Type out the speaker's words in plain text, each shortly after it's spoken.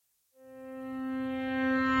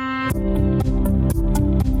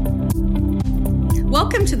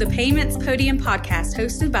Welcome to the Payments Podium podcast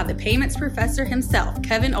hosted by the payments professor himself,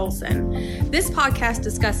 Kevin Olson. This podcast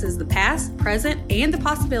discusses the past, present, and the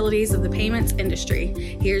possibilities of the payments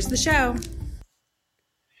industry. Here's the show.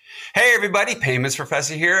 Hey everybody, Payments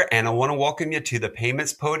Professor here, and I want to welcome you to the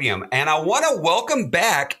Payments Podium. And I want to welcome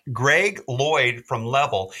back Lloyd from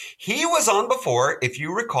Levvel. He was on before. If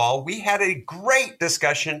you recall, we had a great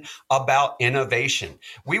discussion about innovation.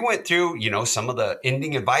 We went through, some of the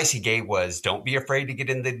ending advice he gave was don't be afraid to get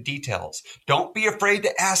into the details. Don't be afraid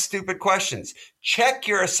to ask stupid questions. Check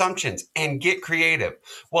your assumptions and get creative.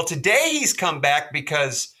 Well, today he's come back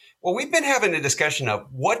because we've been having a discussion of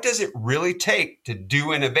what does it really take to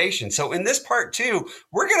do innovation. So in this part two,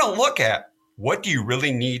 we're going to look at what do you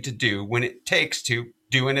really need to do when it takes to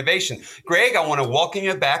do innovation. Greg, I want to welcome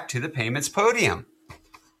you back to the Payments Podium.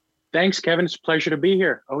 Thanks, Kevin. It's a pleasure to be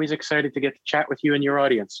here. Always excited to get to chat with you and your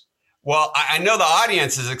audience. Well, I know the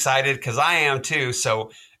audience is excited because I am too.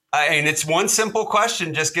 So, and it's one simple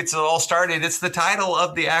question, just gets it all started. It's the title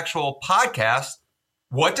of the actual podcast.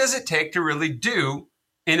 What does it take to really do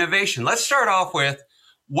innovation? Let's start off with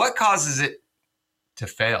what causes it to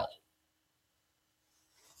fail?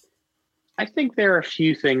 I think there are a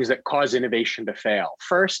few things that cause innovation to fail.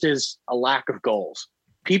 First is a lack of goals.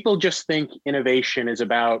 People just think innovation is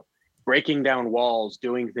about breaking down walls,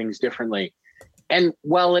 doing things differently. And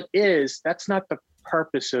while it is, that's not the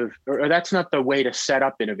purpose of, or that's not the way to set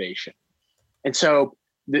up innovation. And so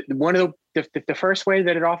the first way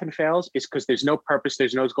that it often fails is because there's no purpose,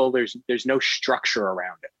 there's no goal, there's no structure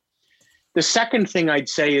around it. The second thing I'd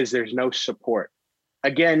say is there's no support.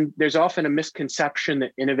 Again, there's often a misconception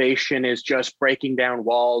that innovation is just breaking down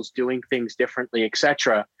walls, doing things differently,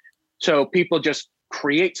 etc. So people just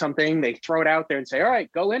create something, they throw it out there and say, all right,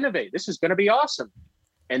 go innovate. This is going to be awesome.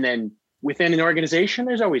 And then within an organization,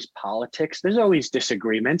 there's always politics, there's always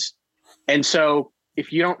disagreements. And so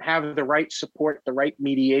if you don't have the right support, the right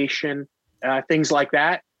mediation, things like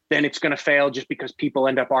that, then it's going to fail just because people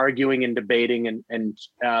end up arguing and debating and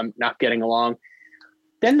not getting along.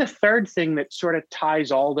 Then the third thing that sort of ties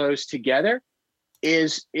all those together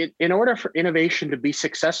is in order for innovation to be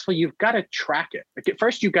successful, you've got to track it. Like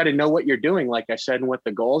first, you've got to know what you're doing, like I said, and what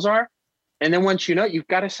the goals are. And then once you know, you've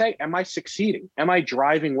got to say, am I succeeding? Am I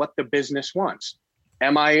driving what the business wants?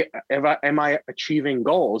 Am I achieving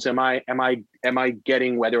goals? Am I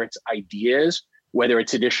getting, whether it's ideas, whether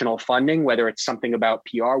it's additional funding, whether it's something about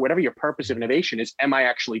PR, whatever your purpose of innovation is, am I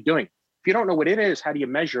actually doing it? If you don't know what it is, how do you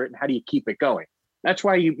measure it and how do you keep it going? That's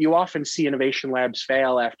why you often see innovation labs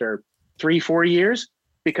fail after 3-4 years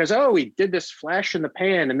because, we did this flash in the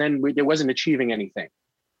pan and then it wasn't achieving anything.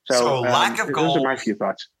 So lack of goals, those are my few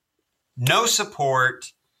thoughts. No support,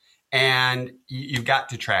 and you've got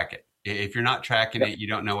to track it. If you're not tracking it, you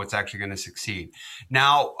don't know what's actually going to succeed.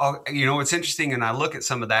 Now, what's interesting, and I look at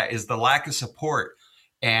some of that, is the lack of support.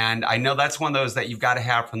 And I know that's one of those that you've got to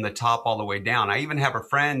have from the top all the way down. I even have a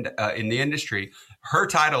friend in the industry. Her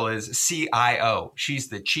title is CIO. She's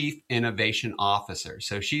the Chief Innovation Officer.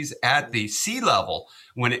 So she's at the C level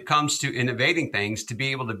when it comes to innovating things to be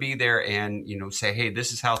able to be there and, say, hey,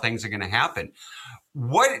 this is how things are going to happen.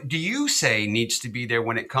 What do you say needs to be there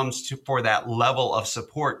when it comes to for that level of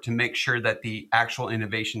support to make sure that the actual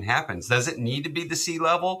innovation happens? Does it need to be the C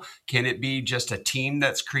level? Can it be just a team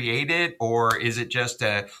that's created, or is it just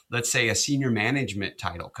let's say a senior management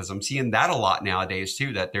title? Because I'm seeing that a lot nowadays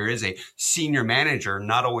too, that there is a senior manager,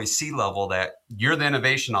 not always C level, that you're the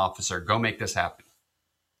innovation officer, go make this happen.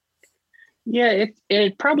 Yeah,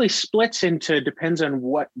 it probably splits into, depends on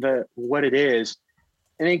what it is.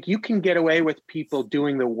 I think you can get away with people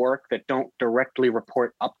doing the work that don't directly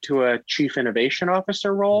report up to a chief innovation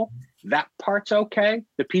officer role. That part's okay.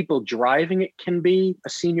 The people driving it can be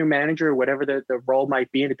a senior manager or whatever the role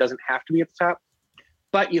might be, and it doesn't have to be at the top.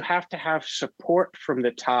 But you have to have support from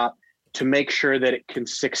the top to make sure that it can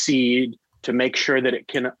succeed, to make sure that it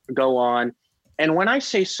can go on. And when I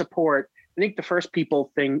say support, I think the first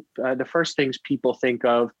things people think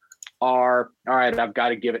of are, all right, I've got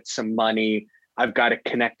to give it some money. I've got to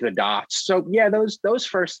connect the dots. So yeah, those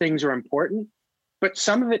first things are important, but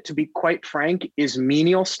some of it, to be quite frank, is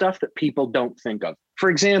menial stuff that people don't think of. For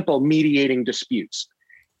example, mediating disputes.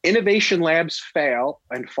 Innovation labs fail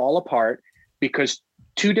and fall apart because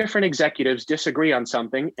two different executives disagree on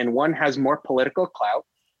something and one has more political clout,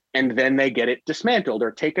 and then they get it dismantled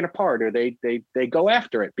or taken apart, or they go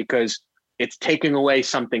after it because it's taking away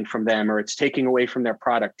something from them or it's taking away from their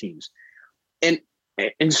product teams. And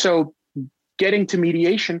so getting to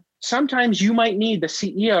mediation, sometimes you might need the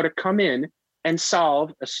CEO to come in and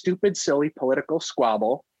solve a stupid, silly political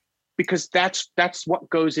squabble, because that's what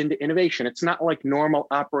goes into innovation. It's not like normal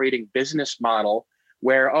operating business model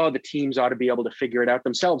where, oh, the teams ought to be able to figure it out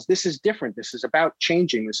themselves. This is different. This is about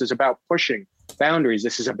changing. This is about pushing boundaries.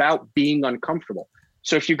 This is about being uncomfortable.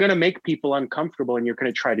 So if you're going to make people uncomfortable and you're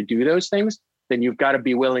going to try to do those things, then you've got to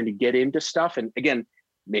be willing to get into stuff. And again,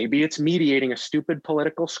 maybe it's mediating a stupid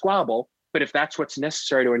political squabble, but if that's what's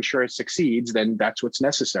necessary to ensure it succeeds, then that's what's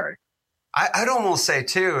necessary. I'd almost say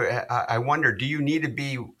too, I wonder, do you need to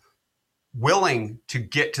be willing to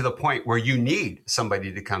get to the point where you need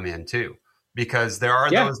somebody to come in too? Because there are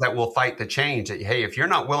those that will fight the change. That, hey, if you're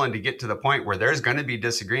not willing to get to the point where there's going to be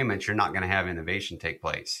disagreements, you're not going to have innovation take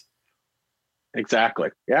place. Exactly.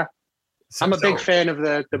 Yeah. I'm a big fan of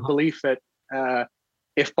the belief that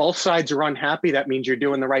if both sides are unhappy, that means you're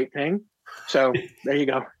doing the right thing. So there you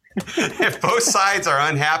go. If both sides are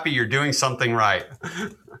unhappy, you're doing something right.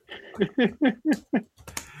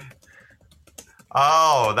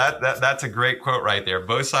 Oh, that's a great quote right there.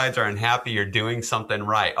 Both sides are unhappy, you're doing something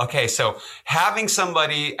right. Okay, so having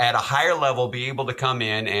somebody at a higher level be able to come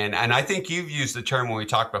in and I think you've used the term when we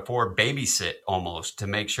talked before, babysit almost, to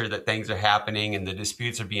make sure that things are happening and the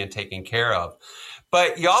disputes are being taken care of.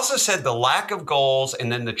 But you also said the lack of goals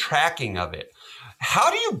and then the tracking of it.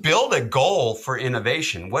 How do you build a goal for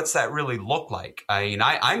innovation? What's that really look like? I mean,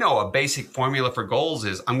 I know a basic formula for goals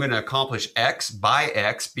is I'm going to accomplish X by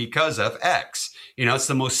X because of X. You know, it's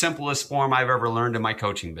the most simplest form I've ever learned in my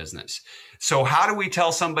coaching business. So how do we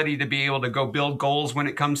tell somebody to be able to go build goals when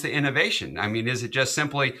it comes to innovation? I mean, is it just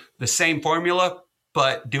simply the same formula,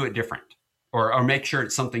 but do it different or make sure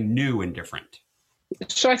it's something new and different?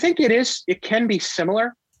 So I think it can be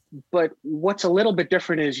similar, but what's a little bit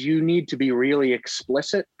different is you need to be really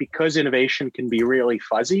explicit because innovation can be really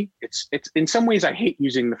fuzzy. It's in some ways, I hate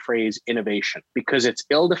using the phrase innovation because it's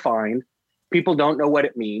ill-defined. People don't know what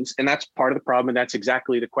it means. And that's part of the problem. And that's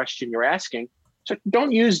exactly the question you're asking. So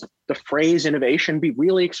don't use the phrase innovation, be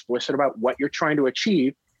really explicit about what you're trying to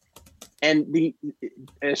achieve. And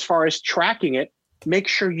as far as tracking it, make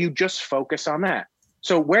sure you just focus on that.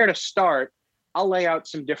 So where to start, I'll lay out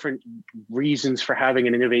some different reasons for having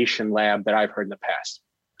an innovation lab that I've heard in the past.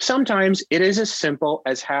 Sometimes it is as simple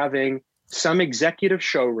as having some executive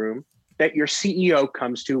showroom that your CEO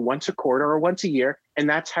comes to once a quarter or once a year, and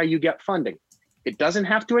that's how you get funding. It doesn't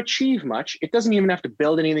have to achieve much. It doesn't even have to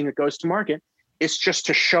build anything that goes to market. It's just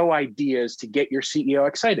to show ideas to get your CEO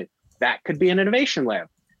excited. That could be an innovation lab.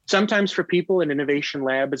 Sometimes for people, an innovation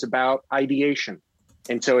lab is about ideation.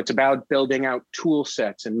 And so it's about building out tool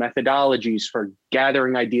sets and methodologies for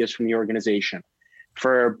gathering ideas from the organization,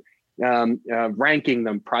 for ranking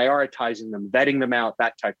them, prioritizing them, vetting them out,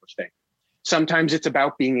 that type of thing. Sometimes it's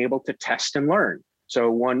about being able to test and learn. So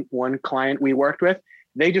one client we worked with,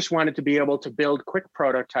 they just wanted to be able to build quick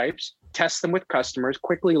prototypes, test them with customers,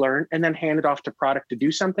 quickly learn, and then hand it off to product to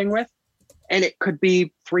do something with. And it could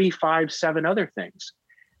be 3, 5, 7 other things.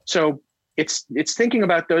 So it's thinking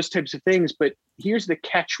about those types of things. But here's the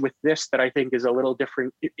catch with this that I think is a little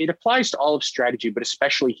different. It applies to all of strategy, but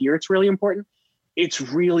especially here, it's really important. It's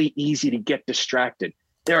really easy to get distracted.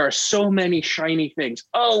 There are so many shiny things.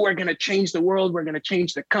 Oh, we're going to change the world. We're going to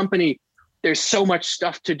change the company. There's so much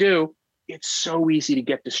stuff to do. It's so easy to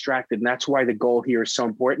get distracted. And that's why the goal here is so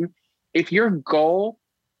important. If your goal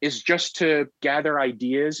is just to gather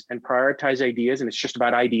ideas and prioritize ideas, and it's just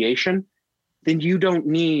about ideation, then you don't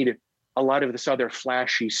need a lot of this other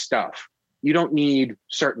flashy stuff. You don't need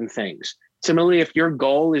certain things. Similarly, if your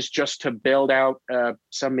goal is just to build out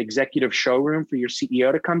some executive showroom for your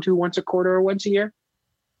CEO to come to once a quarter or once a year,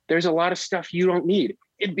 there's a lot of stuff you don't need.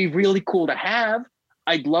 It'd be really cool to have.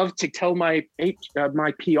 I'd love to tell my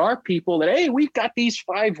PR people that, hey, we've got these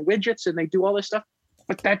 5 widgets and they do all this stuff,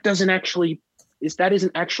 but that isn't actually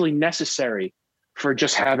necessary for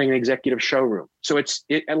just having an executive showroom. So it's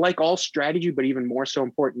like all strategy, but even more so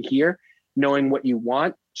important here, knowing what you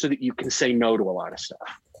want so that you can say no to a lot of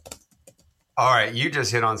stuff. All right, you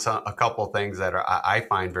just hit on a couple of things that I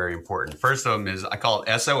find very important. First of them is I call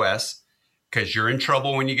it SOS because you're in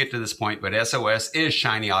trouble when you get to this point, but SOS is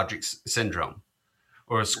shiny object syndrome,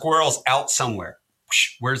 or a squirrel's out somewhere.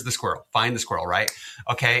 Where's the squirrel? Find the squirrel, right?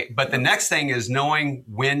 Okay, but the next thing is knowing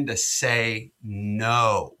when to say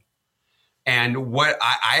no. And what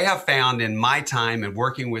I have found in my time and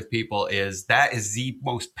working with people is that is the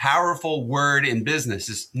most powerful word in business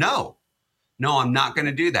is no. No, I'm not going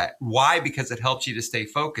to do that. Why? Because it helps you to stay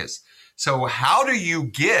focused. So how do you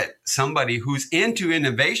get somebody who's into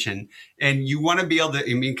innovation and you want to be able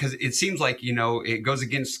to, because it seems like, it goes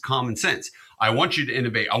against common sense. I want you to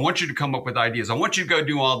innovate. I want you to come up with ideas. I want you to go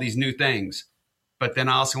do all these new things. But then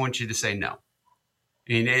I also want you to say no.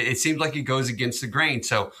 mean, it seems like it goes against the grain.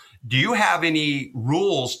 So do you have any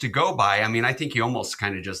rules to go by? I mean, I think you almost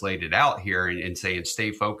kind of just laid it out here and saying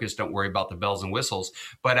stay focused, don't worry about the bells and whistles,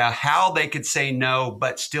 but how they could say no,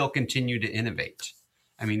 but still continue to innovate.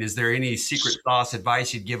 I mean, is there any secret sauce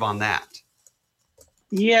advice you'd give on that?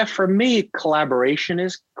 Yeah, for me, collaboration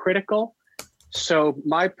is critical. So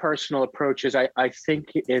my personal approach is I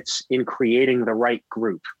think it's in creating the right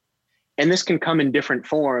group. And this can come in different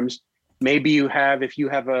forms. Maybe if you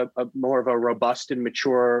have a more of a robust and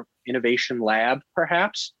mature innovation lab,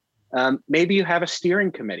 perhaps, maybe you have a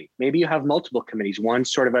steering committee. Maybe you have multiple committees, one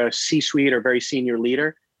sort of a C-suite or very senior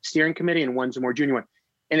leader steering committee, and one's a more junior one.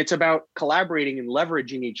 And it's about collaborating and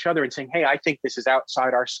leveraging each other and saying, hey, I think this is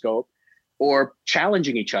outside our scope, or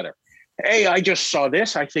challenging each other. Hey, I just saw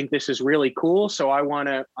this. I think this is really cool. So I want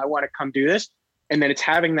to come do this. And then it's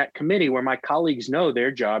having that committee where my colleagues know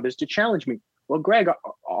their job is to challenge me. Well, Greg,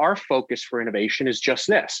 our focus for innovation is just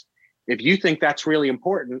this. If you think that's really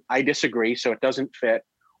important, I disagree, so it doesn't fit.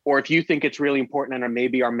 Or if you think it's really important and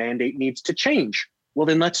maybe our mandate needs to change, well,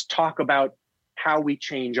 then let's talk about how we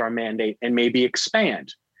change our mandate and maybe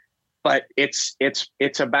expand. But it's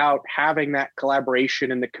about having that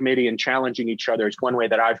collaboration in the committee and challenging each other is one way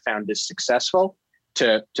that I've found is successful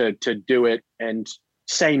to do it and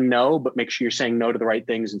say no, but make sure you're saying no to the right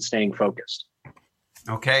things and staying focused.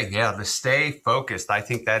 Okay. Yeah. The stay focused. I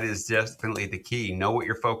think that is definitely the key. Know what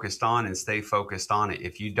you're focused on and stay focused on it.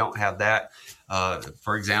 If you don't have that,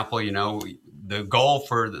 for example, the goal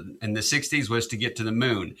in the 60s was to get to the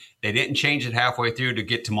moon. They didn't change it halfway through to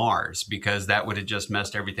get to Mars because that would have just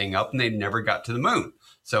messed everything up and they never got to the moon.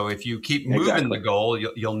 So if you keep moving the goal,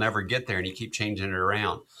 you'll never get there, and you keep changing it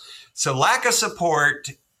around. So lack of support,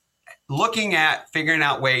 looking at figuring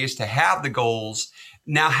out ways to have the goals.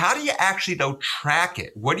 Now, how do you actually, though, track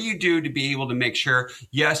it? What do you do to be able to make sure,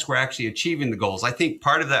 yes, we're actually achieving the goals? I think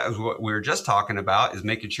part of that is what we were just talking about, is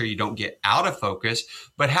making sure you don't get out of focus.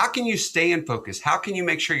 But how can you stay in focus? How can you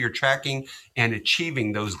make sure you're tracking and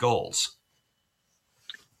achieving those goals?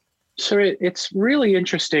 So it's really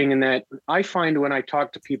interesting in that I find when I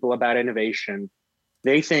talk to people about innovation,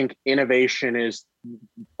 they think innovation is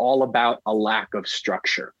all about a lack of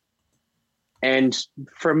structure. And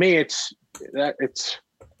for me,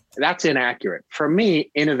 that's inaccurate. For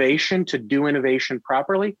me, to do innovation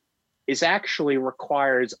properly actually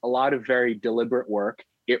requires a lot of very deliberate work.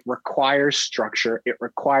 It requires structure. It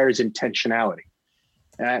requires intentionality.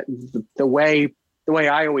 The way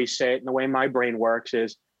I always say it and the way my brain works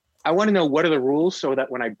is I want to know what are the rules so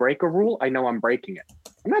that when I break a rule, I know I'm breaking it.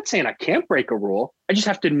 I'm not saying I can't break a rule. I just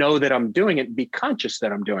have to know that I'm doing it and be conscious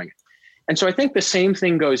that I'm doing it. And so I think the same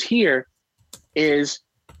thing goes here. It's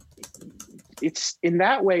in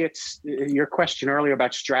that way, it's your question earlier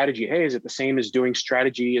about strategy. Hey, is it the same as doing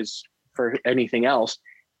strategy as for anything else?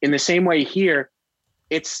 In the same way here,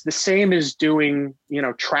 it's the same as doing,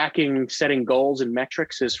 tracking, setting goals and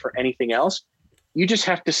metrics as for anything else. You just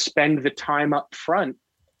have to spend the time up front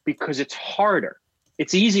because it's harder.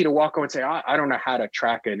 It's easy to walk over and say, I don't know how to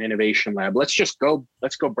track an innovation lab. Let's go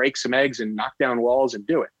break some eggs and knock down walls and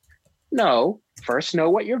do it. No, first know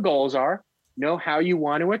what your goals are. Know how you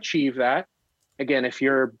want to achieve that. Again, if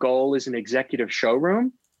your goal is an executive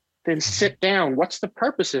showroom, then sit down. What's the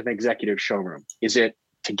purpose of an executive showroom? Is it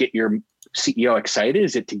to get your CEO excited?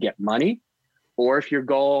 Is it to get money? Or if your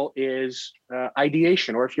goal is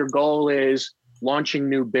ideation, or if your goal is launching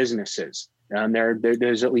new businesses,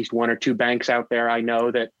 there's at least one or two banks out there I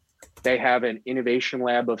know that they have an innovation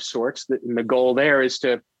lab of sorts. And the goal there is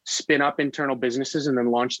to spin up internal businesses and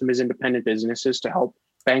then launch them as independent businesses to help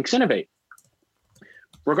banks innovate.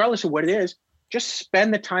 Regardless of what it is, just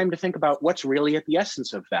spend the time to think about what's really at the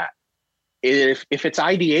essence of that. If it's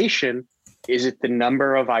ideation, is it the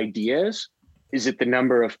number of ideas? Is it the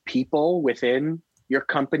number of people within your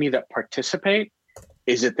company that participate?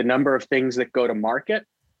 Is it the number of things that go to market?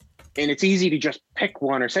 And it's easy to just pick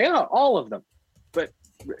one or say, oh, all of them. But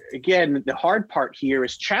again, the hard part here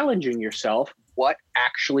is challenging yourself. What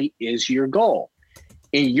actually is your goal?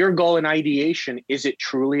 And your goal in ideation, is it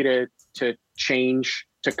truly to change,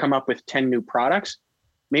 to come up with 10 new products?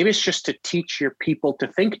 Maybe it's just to teach your people to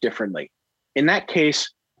think differently. In that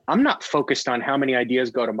case, I'm not focused on how many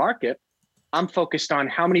ideas go to market. I'm focused on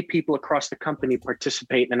how many people across the company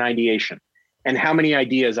participate in an ideation and how many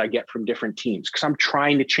ideas I get from different teams, because I'm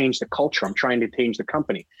trying to change the culture. I'm trying to change the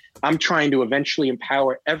company. I'm trying to eventually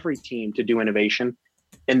empower every team to do innovation.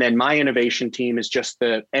 And then my innovation team is just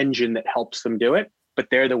the engine that helps them do it, but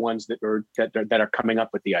they're the ones that are coming up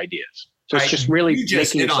with the ideas. So it's just really you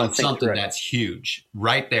just making hit on yourself think something through it. that's huge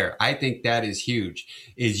right there. I think that is huge.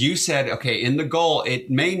 Is you said, okay, in the goal, it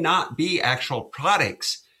may not be actual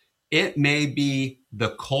products. It may be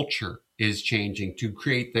the culture is changing to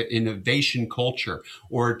create the innovation culture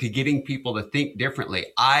or to getting people to think differently.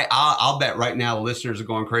 I'll bet right now the listeners are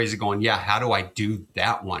going crazy going, yeah, how do I do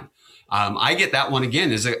that one? I get that one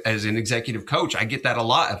again as an executive coach. I get that a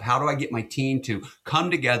lot of how do I get my team to come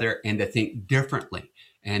together and to think differently?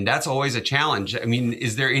 And that's always a challenge. I mean,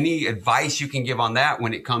 is there any advice you can give on that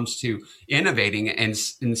when it comes to innovating? And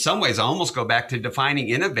in some ways, I almost go back to defining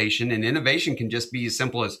innovation, and innovation can just be as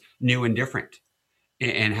simple as new and different.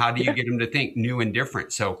 And how do you get them to think new and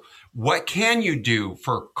different? So what can you do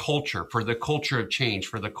for culture, for the culture of change,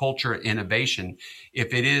 for the culture of innovation,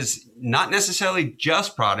 if it is not necessarily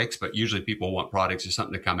just products, but usually people want products or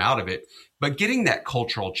something to come out of it, but getting that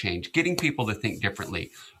cultural change, getting people to think differently.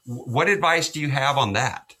 What advice do you have on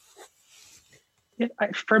that?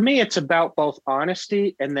 For me, it's about both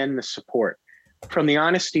honesty and then the support. From the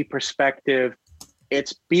honesty perspective,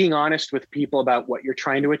 it's being honest with people about what you're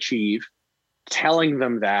trying to achieve, telling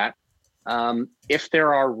them that if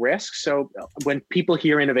there are risks. So when people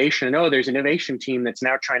hear innovation, and there's an innovation team that's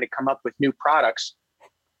now trying to come up with new products,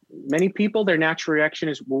 many people, their natural reaction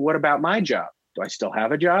is, well, what about my job? Do I still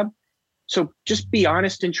have a job? So just be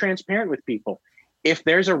honest and transparent with people. If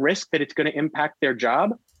there's a risk that it's going to impact their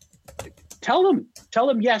job, tell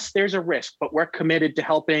them, yes, there's a risk, but we're committed to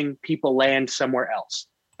helping people land somewhere else.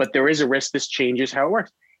 But there is a risk this changes how it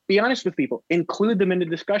works. Be honest with people, include them in the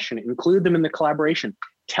discussion, include them in the collaboration.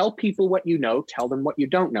 Tell people what you know, tell them what you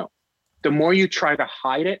don't know. The more you try to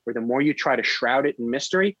hide it or the more you try to shroud it in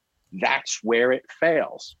mystery, that's where it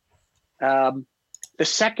fails. The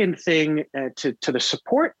second thing to the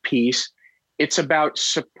support piece, it's about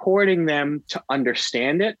supporting them to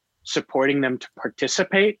understand it, supporting them to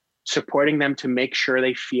participate, supporting them to make sure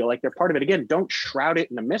they feel like they're part of it. Again, don't shroud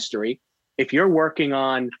it in a mystery. If you're working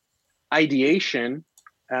on ideation,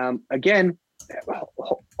 again,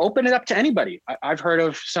 open it up to anybody. I've heard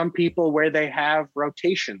of some people where they have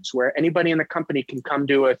rotations where anybody in the company can come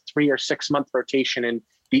do a 3 or 6 month rotation in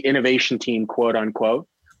the innovation team, quote unquote,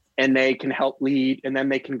 and they can help lead, and then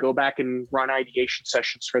they can go back and run ideation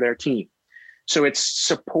sessions for their team. So it's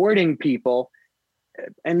supporting people.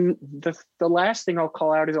 And the last thing I'll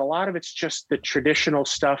call out is a lot of it's just the traditional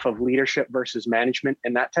stuff of leadership versus management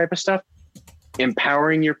and that type of stuff.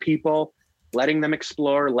 Empowering your people, letting them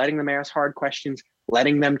explore, letting them ask hard questions,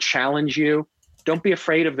 letting them challenge you. Don't be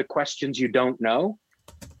afraid of the questions you don't know.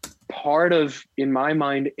 Part of, in my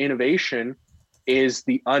mind, innovation is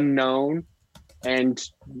the unknown. And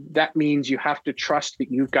that means you have to trust that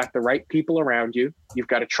you've got the right people around you. You've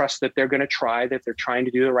got to trust that they're going to try, that they're trying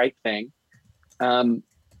to do the right thing. And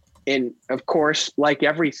of course, like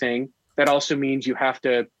everything, that also means you have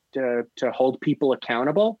to hold people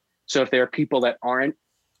accountable. So if there are people that aren't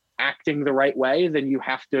acting the right way, then you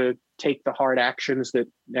have to take the hard actions that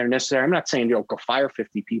are necessary. I'm not saying you'll go fire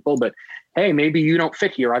 50 people, but hey, maybe you don't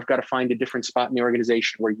fit here. I've got to find a different spot in the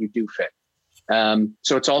organization where you do fit.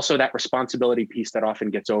 So it's also that responsibility piece that often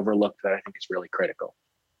gets overlooked that I think is really critical.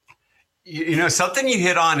 You know, something you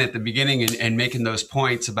hit on at the beginning and making those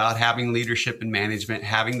points about having leadership and management,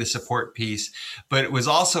 having the support piece, but it was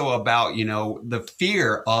also about, the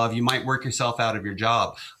fear of you might work yourself out of your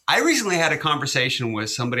job. I recently had a conversation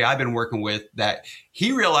with somebody I've been working with that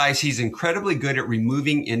he realized he's incredibly good at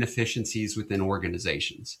removing inefficiencies within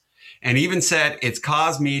organizations. And even said, it's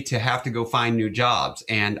caused me to have to go find new jobs.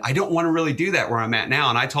 And I don't want to really do that where I'm at now.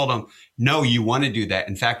 And I told him, no, you want to do that.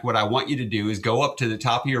 In fact, what I want you to do is go up to the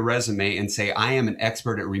top of your resume and say, I am an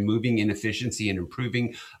expert at removing inefficiency and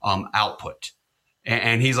improving output.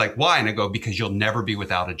 And he's like, why? And I go, because you'll never be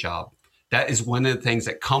without a job. That is one of the things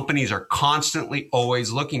that companies are constantly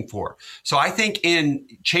always looking for. So I think in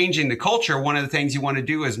changing the culture, one of the things you want to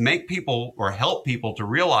do is make people or help people to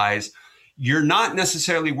realize you're not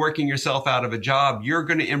necessarily working yourself out of a job. You're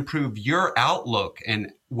going to improve your outlook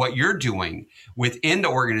and what you're doing within the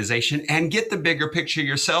organization and get the bigger picture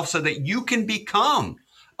yourself so that you can become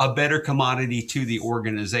a better commodity to the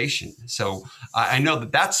organization. So I know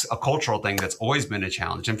that that's a cultural thing that's always been a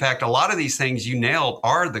challenge. In fact, a lot of these things you nailed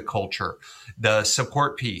are the culture, the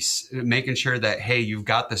support piece, making sure that, hey, you've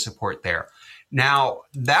got the support there. Now,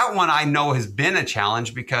 that one I know has been a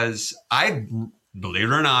challenge because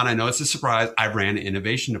believe it or not, I know it's a surprise, I've ran an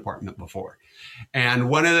innovation department before. And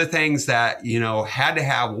one of the things that, had to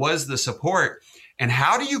have was the support. And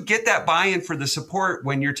how do you get that buy-in for the support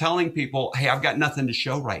when you're telling people, hey, I've got nothing to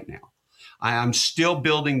show right now? I'm still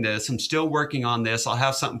building this. I'm still working on this. I'll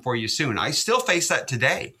have something for you soon. I still face that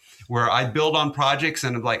today, where I build on projects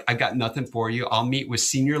and I'm like, I got nothing for you. I'll meet with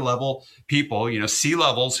senior level people,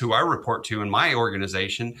 C-levels who I report to in my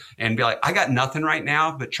organization, and be like, I got nothing right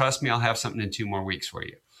now, but trust me, I'll have something in 2 more weeks for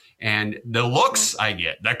you. And the looks I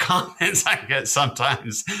get, the comments I get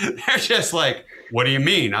sometimes, they're just like, what do you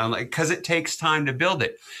mean? I'm like, because it takes time to build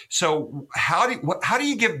it. So how do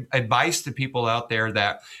you give advice to people out there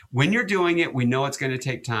that when you're doing it, we know it's going to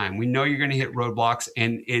take time. We know you're going to hit roadblocks,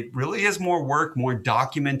 and it really is more work, more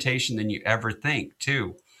documentation than you ever think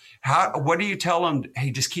too. What do you tell them?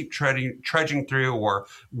 Hey, just keep trudging through, or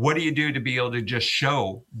what do you do to be able to just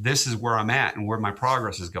show this is where I'm at and where my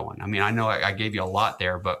progress is going? I mean, I know I gave you a lot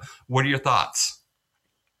there, but what are your thoughts?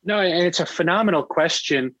 No, and it's a phenomenal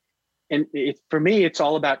question. And for me, it's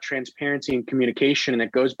all about transparency and communication. And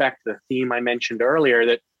it goes back to the theme I mentioned earlier,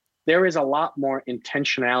 that there is a lot more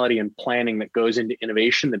intentionality and planning that goes into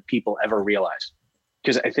innovation than people ever realize.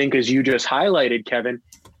 Because I think, as you just highlighted, Kevin,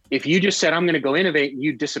 if you just said, I'm going to go innovate, and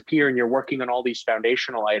you disappear and you're working on all these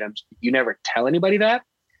foundational items, you never tell anybody that,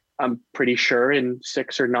 I'm pretty sure in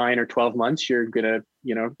 6 or 9 or 12 months, you're going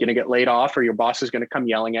to get laid off, or your boss is going to come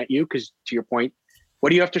yelling at you. Because to your point, what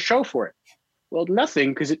do you have to show for it? Well,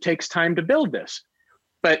 nothing, because it takes time to build this.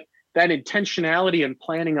 But that intentionality and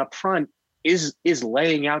planning up front is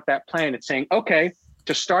laying out that plan. It's saying, okay,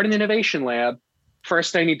 to start an innovation lab,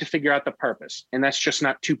 first I need to figure out the purpose. And that's just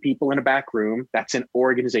not 2 people in a back room. That's an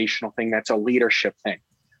organizational thing. That's a leadership thing.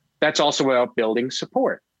 That's also about building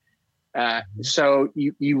support. So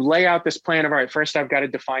you lay out this plan of, all right, first I've got to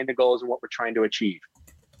define the goals and what we're trying to achieve.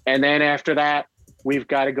 And then after that, we've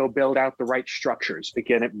got to go build out the right structures.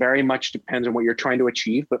 Again, it very much depends on what you're trying to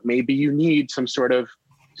achieve, but maybe you need some sort of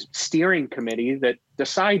steering committee that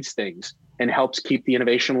decides things and helps keep the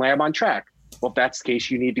innovation lab on track. Well, if that's the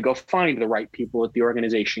case, you need to go find the right people at the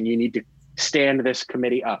organization. You need to stand this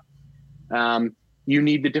committee up. You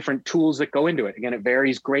need the different tools that go into it. Again, it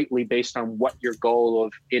varies greatly based on what your goal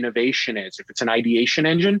of innovation is. If it's an ideation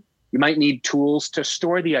engine, you might need tools to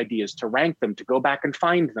store the ideas, to rank them, to go back and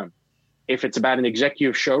find them. If it's about an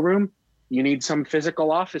executive showroom, you need some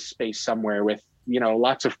physical office space somewhere with,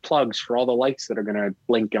 lots of plugs for all the lights that are going to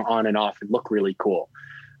blink on and off and look really cool.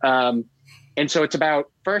 And so it's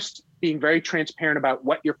about first being very transparent about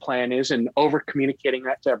what your plan is and over communicating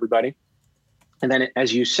that to everybody. And then,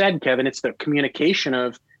 as you said, Kevin, it's the communication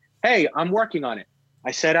of, hey, I'm working on it. I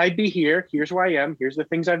said I'd be here. Here's where I am. Here's the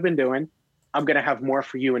things I've been doing. I'm going to have more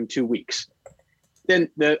for you in 2 weeks. Then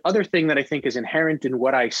the other thing that I think is inherent in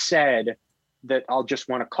what I said that I'll just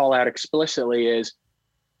want to call out explicitly is,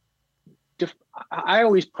 I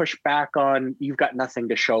always push back on, you've got nothing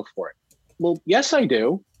to show for it. Well, yes, I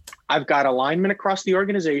do. I've got alignment across the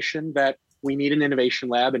organization that we need an innovation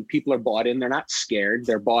lab, and people are bought in. They're not scared.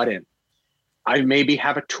 They're bought in. I maybe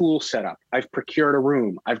have a tool set up. I've procured a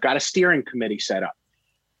room. I've got a steering committee set up.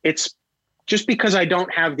 It's just because I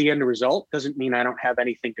don't have the end result doesn't mean I don't have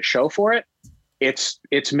anything to show for it. It's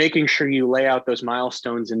making sure you lay out those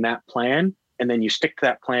milestones in that plan, and then you stick to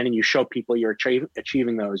that plan and you show people you're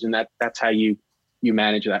achieving those. And that's how you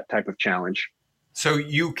manage that type of challenge. So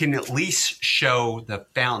you can at least show the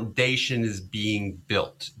foundation is being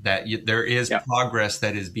built, that there is progress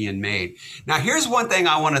that is being made. Now, here's one thing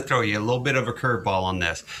I want to throw you, a little bit of a curveball on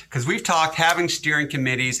this, because we've talked having steering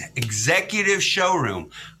committees, executive showroom.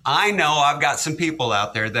 I know I've got some people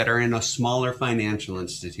out there that are in a smaller financial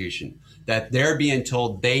institution that they're being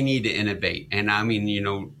told they need to innovate. And I mean,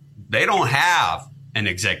 they don't have an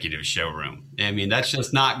executive showroom. I mean, that's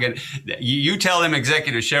just not good. You tell them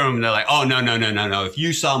executive showroom, and they're like, oh, no. If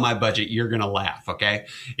you saw my budget, you're going to laugh. Okay.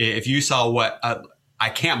 If you saw what I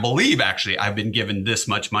can't believe, actually, I've been given this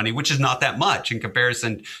much money, which is not that much in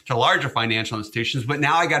comparison to larger financial institutions. But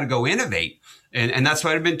now I got to go innovate. And that's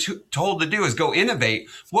what I've been told to do, is go innovate.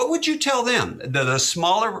 What would you tell them? The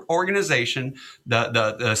smaller organization,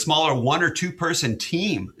 the smaller 1 or 2 person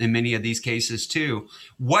team in many of these cases too.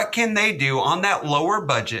 What can they do on that lower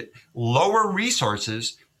budget, lower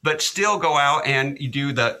resources, but still go out and you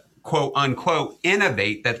do the quote unquote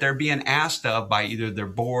innovate that they're being asked of by either their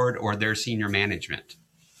board or their senior management?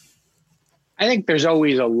 I think there's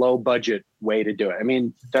always a low budget way to do it. I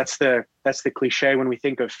mean, that's the cliche when we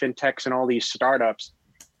think of fintechs and all these startups.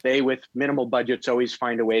 They, with minimal budgets, always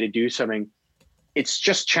find a way to do something. It's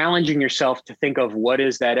just challenging yourself to think of what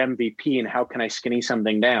is that MVP and how can I skinny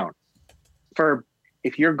something down.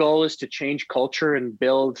 If your goal is to change culture and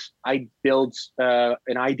build an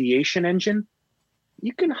ideation engine,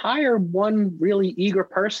 you can hire one really eager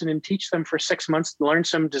person and teach them for 6 months to learn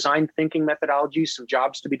some design thinking methodologies, some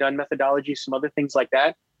jobs to be done methodologies, some other things like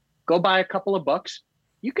that. go buy a couple of books.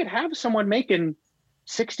 You could have someone making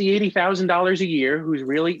 $60,000, $80,000 a year who's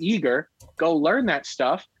really eager, go learn that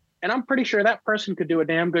stuff. And I'm pretty sure that person could do a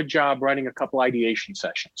damn good job running a couple ideation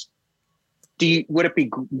sessions. Do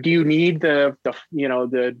you need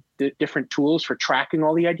the different tools for tracking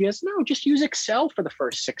all the ideas? No, just use Excel for the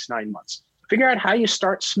first 6-9 months. Figure out how you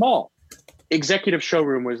start small. Executive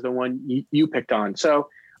showroom was the one you picked on. So,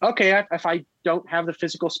 okay, if I don't have the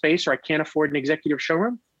physical space or I can't afford an executive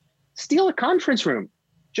showroom, steal a conference room.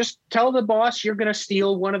 Just tell the boss you're going to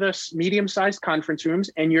steal one of the medium-sized conference rooms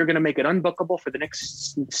and you're going to make it unbookable for the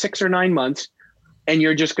next 6 or 9 months. And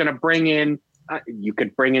you're just going to bring in, you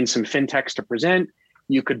could bring in some fintechs to present.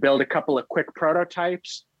 You could build a couple of quick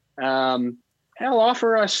prototypes.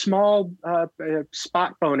 Offer a small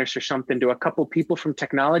spot bonus or something to a couple people from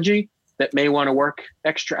technology that may want to work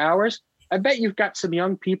extra hours. I bet you've got some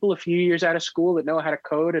young people a few years out of school that know how to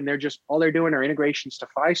code and all they're doing are integrations to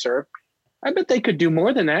Fiserv. I bet they could do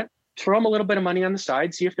more than that. Throw them a little bit of money on the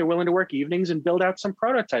side, see if they're willing to work evenings and build out some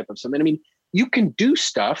prototype of something. I mean, you can do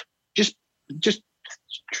stuff. Just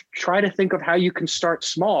try to think of how you can start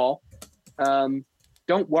small.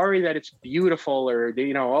 Don't worry that it's beautiful or,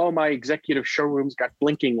 my executive showroom's got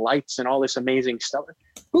blinking lights and all this amazing stuff.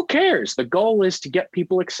 Who cares? The goal is to get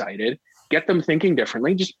people excited, get them thinking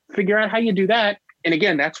differently. Just figure out how you do that. And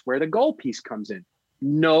again, that's where the goal piece comes in.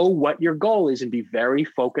 Know what your goal is and be very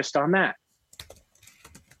focused on that.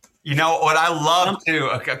 What I love too,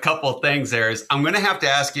 a couple of things there is I'm going to have to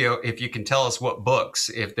ask you if you can tell us what books,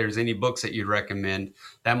 if there's any books that you'd recommend.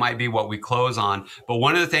 That might be what we close on. But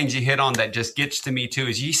one of the things you hit on that just gets to me too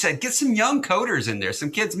is you said get some young coders in there,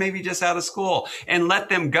 some kids maybe just out of school and let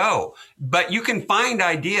them go. But you can find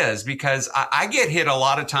ideas because I get hit a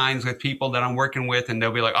lot of times with people that I'm working with and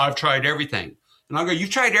they'll be like, I've tried everything. And I'll go, you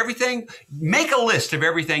tried everything? Make a list of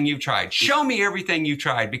everything you've tried. Show me everything you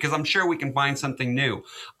tried because I'm sure we can find something new.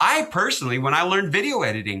 I personally, when I learned video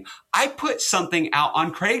editing, I put something out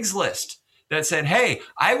on Craigslist that said, hey,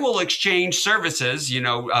 I will exchange services,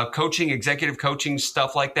 coaching, executive coaching,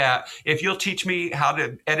 stuff like that, if you'll teach me how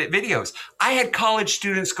to edit videos. I had college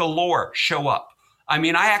students galore show up. I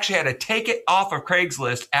mean, I actually had to take it off of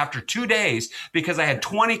Craigslist after 2 days because I had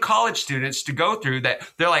 20 college students to go through that.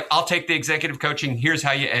 They're like, I'll take the executive coaching. Here's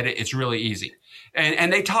how you edit. It's really easy.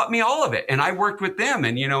 And they taught me all of it. And I worked with them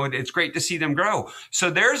and, it's great to see them grow. So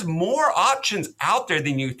there's more options out there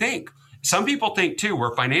than you think. Some people think too,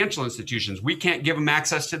 we're financial institutions. We can't give them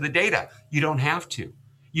access to the data. You don't have to.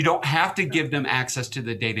 You don't have to give them access to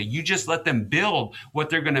the data. You just let them build what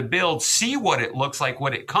they're going to build, see what it looks like,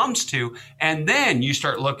 what it comes to, and then you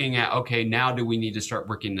start looking at, okay, now do we need to start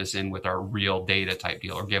working this in with our real data type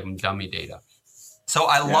deal or give them dummy data? So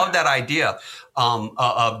I love that idea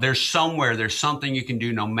of there's something you can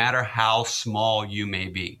do no matter how small you may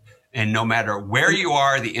be. And no matter where you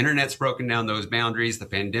are, the internet's broken down those boundaries. The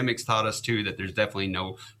pandemic's taught us too that there's definitely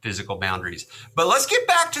no physical boundaries. But let's get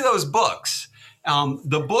back to those books.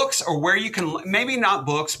 The books are where you can, maybe not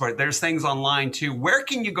books, but there's things online too. Where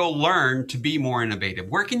can you go learn to be more innovative?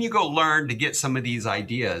 Where can you go learn to get some of these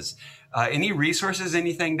ideas? Any resources,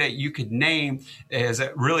 anything that you could name is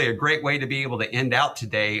really a great way to be able to end out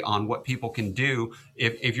today on what people can do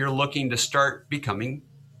if you're looking to start becoming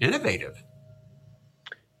innovative.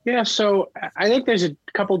 Yeah, so I think there's a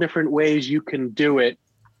couple different ways you can do it.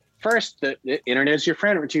 First, the internet is your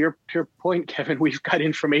friend. To your point, Kevin, we've got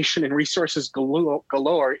information and resources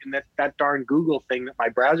galore in that darn Google thing that my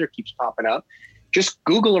browser keeps popping up. Just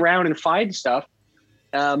Google around and find stuff.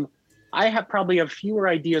 I have probably have fewer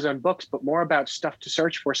ideas on books, but more about stuff to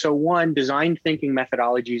search for. So one, design thinking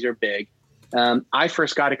methodologies are big. I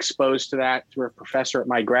first got exposed to that through a professor at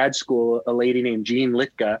my grad school, a lady named Jean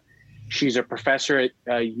Litka. She's a professor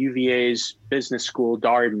at UVA's business school,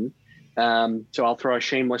 Darden. So I'll throw a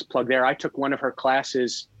shameless plug there. I took one of her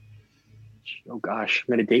classes, oh gosh,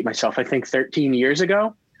 I'm going to date myself, I think 13 years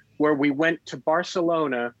ago, where we went to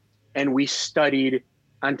Barcelona and we studied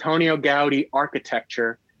Antonio Gaudi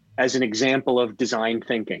architecture as an example of design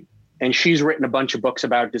thinking. And she's written a bunch of books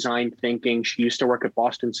about design thinking. She used to work at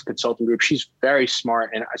Boston's consulting group. She's very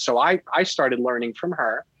smart. And so I started learning from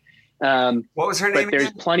her. What was her name But there's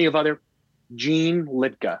again? plenty of other, Jean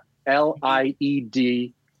Litka,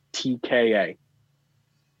 Liedtka.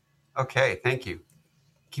 Okay, thank you.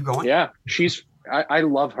 Keep going. Yeah, I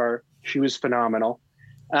love her. She was phenomenal.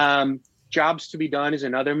 Jobs to be done is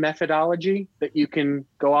another methodology that you can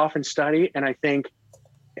go off and study. And I think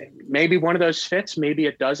maybe one of those fits, maybe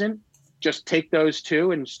it doesn't. Just take those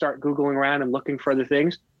two and start Googling around and looking for other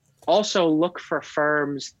things. Also look for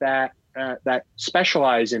firms that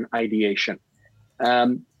specialize in ideation.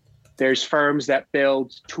 There's firms that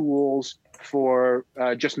build tools for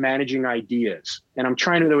just managing ideas. And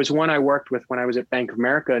there was one I worked with when I was at Bank of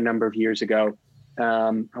America a number of years ago. I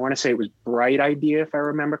want to say it was Bright Idea, if I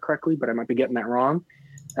remember correctly, but I might be getting that wrong.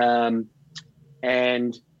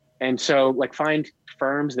 And so like find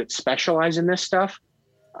firms that specialize in this stuff.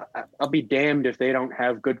 I'll be damned if they don't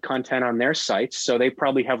have good content on their sites. So they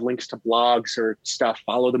probably have links to blogs or stuff.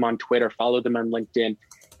 Follow them on Twitter, follow them on LinkedIn.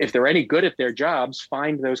 If they're any good at their jobs,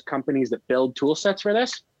 find those companies that build tool sets for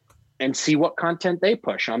this and see what content they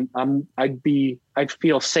push. I'd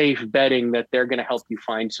feel safe betting that they're going to help you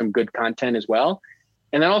find some good content as well.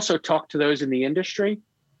 And then also talk to those in the industry.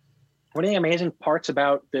 One of the amazing parts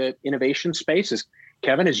about the innovation space is,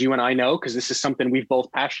 Kevin, as you and I know, because this is something we've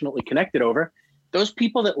both passionately connected over, those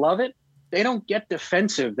people that love it, they don't get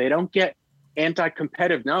defensive. They don't get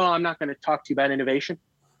anti-competitive. No, I'm not going to talk to you about innovation.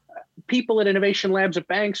 People at innovation labs at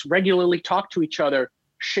banks regularly talk to each other,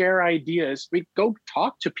 share ideas. We go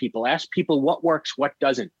talk to people, ask people what works, what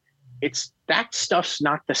doesn't. That stuff's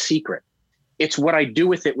not the secret. It's what I do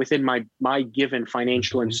with it within my given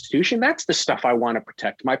financial institution. That's the stuff I want to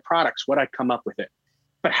protect. My products, what I come up with it.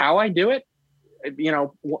 But how I do it,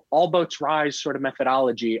 all boats rise sort of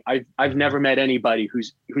methodology. I've never met anybody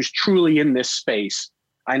who's truly in this space,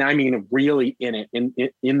 and I mean really in it,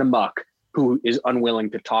 in the muck, who is unwilling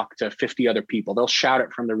to talk to 50 other people. They'll shout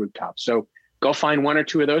it from the rooftops. So go find one or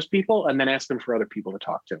two of those people and then ask them for other people to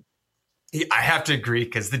talk to. I have to agree,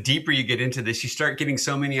 because the deeper you get into this, you start getting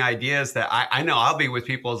so many ideas that I know I'll be with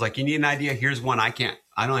people. It's like, you need an idea. Here's one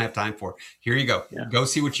I don't have time for. Here you go. Yeah. Go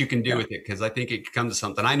see what you can do with it, because I think it could come to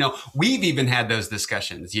something. I know we've even had those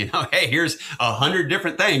discussions, hey, here's 100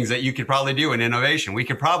 different things that you could probably do in innovation. We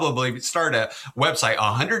could probably start a website,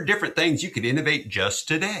 100 different things you could innovate just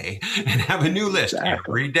today and have a new list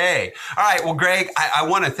every day. All right. Well, Greg, I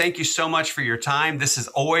want to thank you so much for your time. This is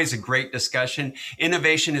always a great discussion.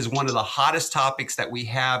 Innovation is one of the hottest topics that we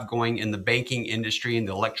have going in the banking industry, in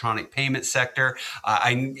the electronic payment sector.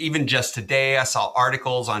 Even just today, I saw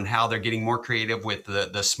articles on how they're getting more creative with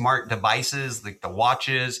the smart devices, like the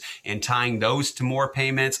watches, and tying those to more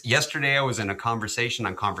payments. Yesterday, I was in a conversation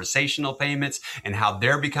on conversational payments and how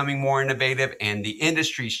they're becoming more innovative, and the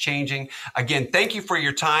industry's changing. Again, thank you for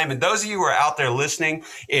your time. And those of you who are out there listening,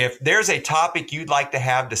 if there's a topic you'd like to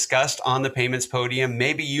have discussed on the Payments Podium,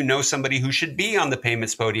 maybe you know somebody who should be on the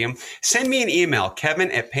Payments Podium, send me an email,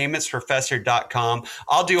 kevin@paymentsprofessor.com.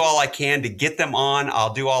 I'll do all I can to get them on.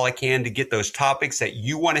 I'll do all I can to get those topics that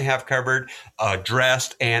you want to have covered,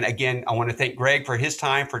 addressed. And again, I want to thank Greg for his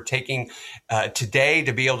time, for taking today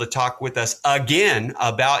to be able to talk with us again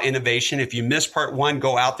about innovation. If you missed part one,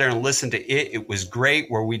 go out there and listen to it. It was great,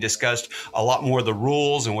 where we discussed a lot more of the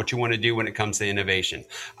rules and what you want to do when it comes to innovation.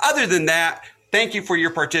 Other than that, thank you for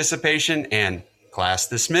your participation, and class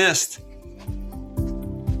dismissed.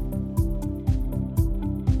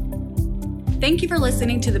 Thank you for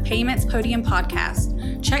listening to the Payments Podium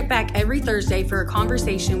podcast. Check back every Thursday for a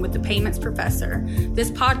conversation with the Payments Professor.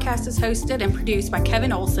 This podcast is hosted and produced by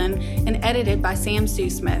Kevin Olson and edited by Sam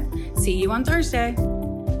Sue Smith. See you on Thursday.